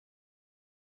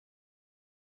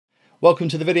Welcome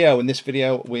to the video. In this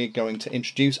video we're going to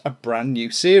introduce a brand new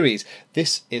series.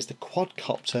 This is the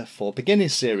Quadcopter for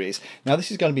Beginners series. Now this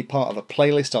is going to be part of a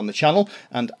playlist on the channel,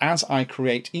 and as I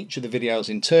create each of the videos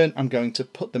in turn I'm going to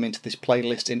put them into this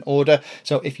playlist in order.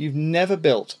 So if you've never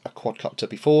built a quadcopter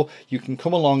before, you can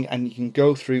come along and you can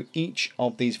go through each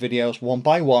of these videos one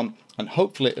by one, and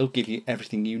hopefully it'll give you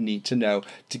everything you need to know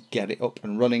to get it up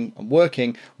and running and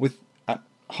working with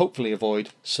hopefully avoid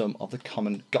some of the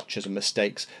common gotchas and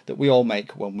mistakes that we all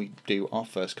make when we do our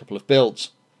first couple of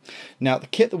builds. Now the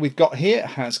kit that we've got here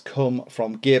has come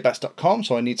from gearbest.com,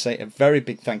 so I need to say a very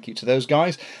big thank you to those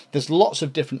guys. There's lots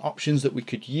of different options that we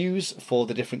could use for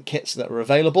the different kits that are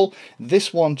available.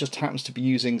 This one just happens to be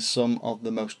using some of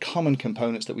the most common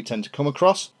components that we tend to come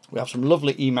across. We have some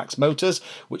lovely Emax motors,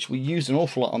 which we use an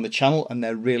awful lot on the channel, and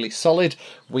they're really solid.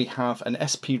 We have an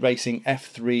SP Racing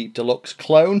F3 Deluxe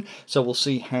clone, so we'll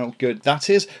see how good that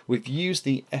is. We've used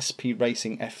the SP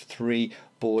Racing F3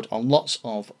 board on lots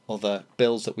of other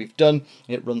builds that we've done.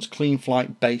 It runs clean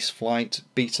flight, base flight,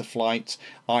 beta flight,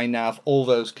 iNav, all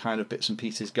those kind of bits and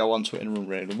pieces go onto it and run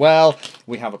really well.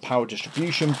 We have a power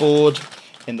distribution board.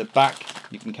 In the back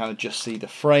you can kind of just see the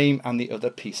frame and the other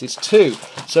pieces too.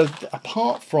 So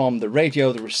apart from the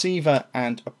radio, the receiver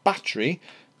and a battery,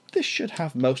 this should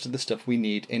have most of the stuff we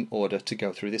need in order to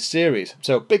go through this series.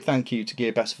 So big thank you to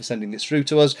GearBest for sending this through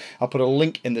to us. I'll put a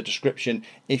link in the description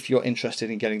if you're interested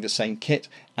in getting the same kit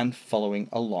and following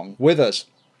along with us.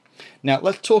 Now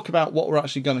let's talk about what we're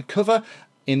actually going to cover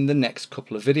in the next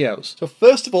couple of videos. So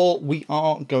first of all, we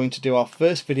are going to do our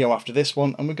first video after this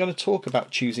one, and we're going to talk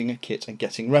about choosing a kit and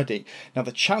getting ready. Now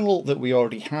the channel that we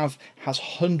already have has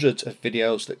hundreds of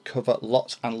videos that cover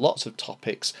lots and lots of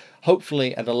topics,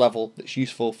 hopefully at a level that's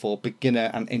useful for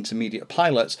beginner and intermediate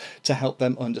pilots to help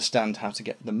them understand how to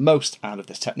get the most out of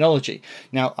this technology.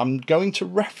 Now I'm going to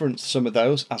reference some of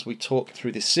those as we talk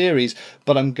through this series,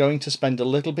 but I'm going to spend a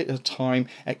little bit of time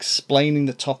explaining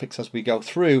the topics as we go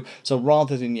through, so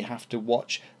rather than you have to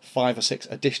watch 5 or 6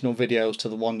 additional videos to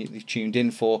the one you've tuned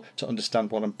in for to understand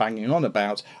what I'm banging on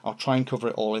about, I'll try and cover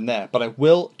it all in there. But I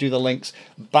will do the links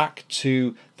back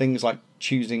to things like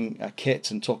choosing a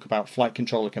kit and talk about flight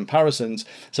controller comparisons.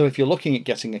 So if you're looking at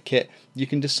getting a kit, you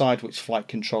can decide which flight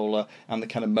controller and the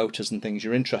kind of motors and things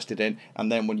you're interested in,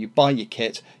 and then when you buy your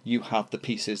kit you have the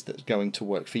pieces that's going to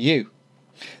work for you.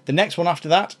 The next one after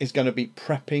that is going to be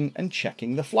prepping and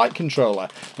checking the flight controller.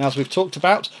 Now as we've talked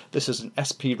about, this is an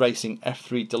SP Racing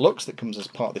F3 Deluxe that comes as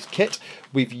part of this kit.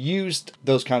 We've used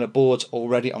those kind of boards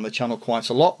already on the channel quite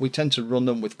a lot. We tend to run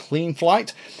them with clean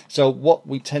flight. So what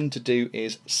we tend to do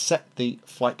is set the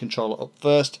flight controller up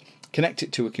first, connect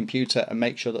it to a computer and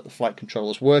make sure that the flight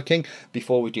controller is working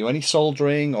before we do any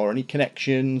soldering or any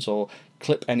connections or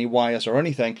clip any wires or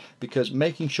anything, because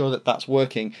making sure that that's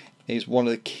working is one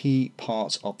of the key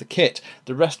parts of the kit.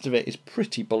 The rest of it is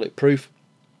pretty bulletproof,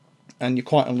 and you're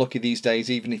quite unlucky these days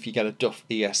even if you get a Duff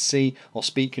ESC or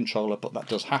speed controller, but that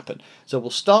does happen. So we'll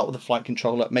start with the flight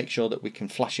controller, make sure that we can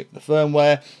flash it with the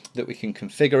firmware, that we can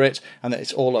configure it, and that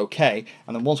it's all okay,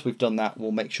 and then once we've done that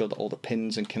we'll make sure that all the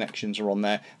pins and connections are on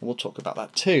there, and we'll talk about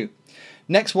that too.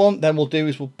 Next one then we'll do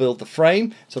is we'll build the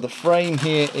frame. So the frame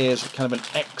here is kind of an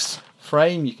X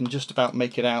frame. You can just about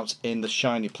make it out in the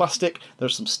shiny plastic.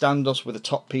 There's some standoffs with a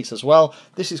top piece as well.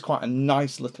 This is quite a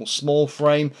nice little small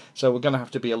frame, so we're going to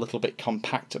have to be a little bit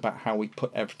compact about how we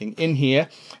put everything in here,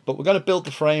 but we're going to build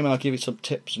the frame and I'll give you some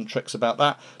tips and tricks about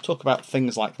that. Talk about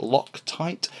things like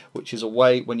Loctite, which is a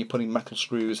way when you're putting metal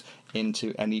screws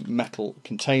into any metal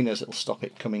containers it'll stop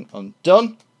it coming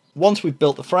undone. Once we've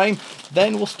built the frame,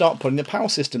 then we'll start putting the power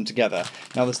system together.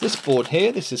 Now there's this board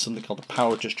here, this is something called a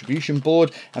power distribution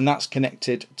board, and that's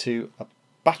connected to a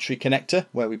battery connector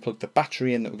where we plug the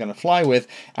battery in that we're going to fly with,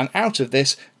 and out of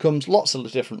this comes lots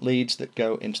of different leads that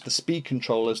go into the speed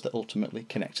controllers that ultimately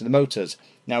connect to the motors.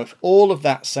 Now if all of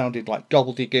that sounded like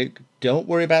gobbledygook, don't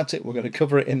worry about it, we're going to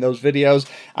cover it in those videos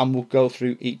and we'll go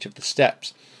through each of the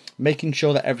steps, making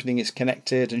sure that everything is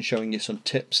connected and showing you some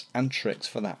tips and tricks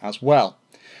for that as well.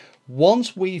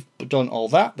 Once we've done all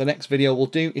that, the next video we'll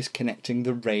do is connecting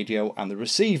the radio and the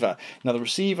receiver. Now the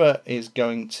receiver is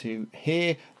going to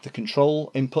hear the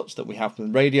control inputs that we have from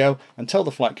the radio and tell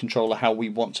the flight controller how we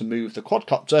want to move the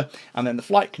quadcopter, and then the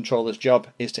flight controller's job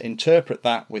is to interpret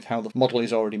that with how the model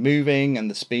is already moving and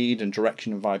the speed and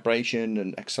direction and vibration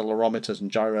and accelerometers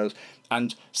and gyros,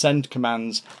 and send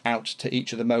commands out to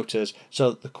each of the motors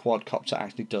so that the quadcopter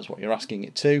actually does what you're asking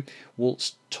it to. We'll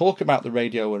talk about the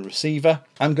radio and receiver.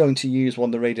 I'm going to use one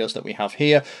of the radios that we have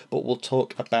here, but we'll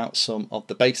talk about some of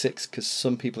the basics because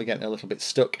some people are getting a little bit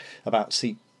stuck about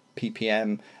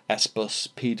PPM, S-Bus,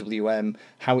 PWM,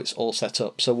 how it's all set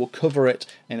up. So we'll cover it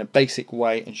in a basic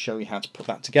way and show you how to put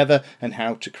that together and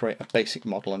how to create a basic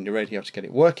model on your radio to get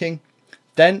it working.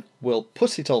 Then we'll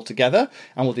put it all together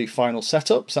and we'll do final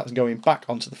setup. So that's going back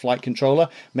onto the flight controller,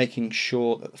 making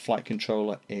sure that the flight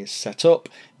controller is set up,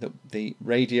 that the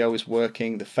radio is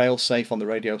working, the fail-safe on the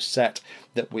radio set,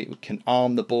 that we can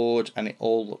arm the board and it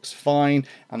all looks fine.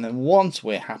 And then once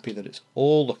we're happy that it's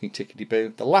all looking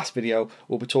tickety-boo, the last video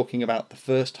we'll be talking about the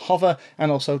first hover and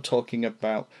also talking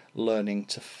about learning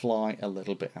to fly a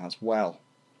little bit as well.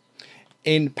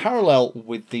 In parallel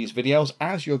with these videos,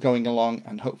 as you're going along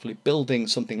and hopefully building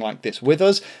something like this with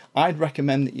us, I'd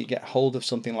recommend that you get hold of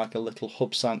something like a little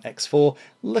Hubsan X4,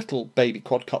 little baby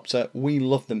quadcopter. We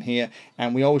love them here,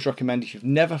 and we always recommend if you've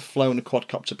never flown a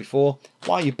quadcopter before,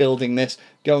 while you're building this,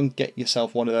 go and get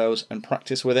yourself one of those and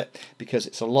practice with it, because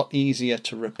it's a lot easier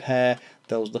to repair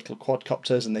those little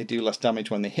quadcopters and they do less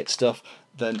damage when they hit stuff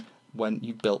than when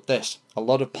you built this. A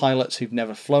lot of pilots who've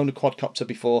never flown a quadcopter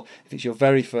before, if it's your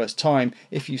very first time,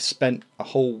 if you've spent a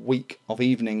whole week of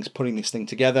evenings putting this thing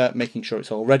together, making sure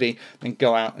it's all ready, then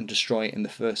go out and destroy it in the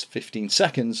first 15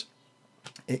 seconds,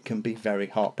 it can be very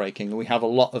heartbreaking. And we have a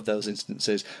lot of those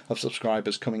instances of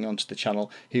subscribers coming onto the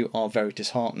channel who are very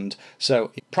disheartened.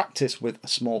 So practice with a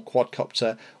small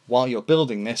quadcopter while you're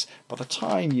building this. By the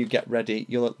time you get ready,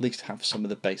 you'll at least have some of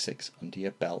the basics under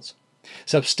your belt.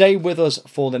 So stay with us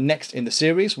for the next in the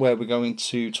series, where we're going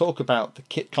to talk about the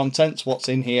kit contents, what's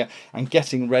in here, and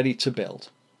getting ready to build.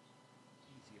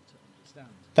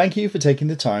 Thank you for taking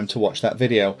the time to watch that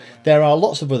video. There are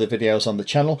lots of other videos on the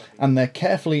channel and they're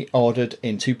carefully ordered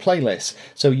into playlists,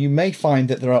 so you may find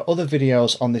that there are other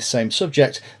videos on this same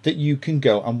subject that you can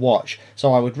go and watch.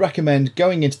 So I would recommend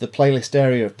going into the playlist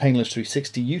area of Painless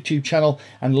 360 YouTube channel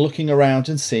and looking around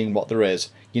and seeing what there is.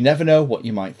 You never know what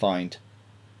you might find.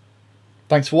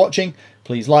 Thanks for watching,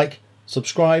 please like,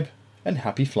 subscribe, and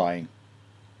happy flying.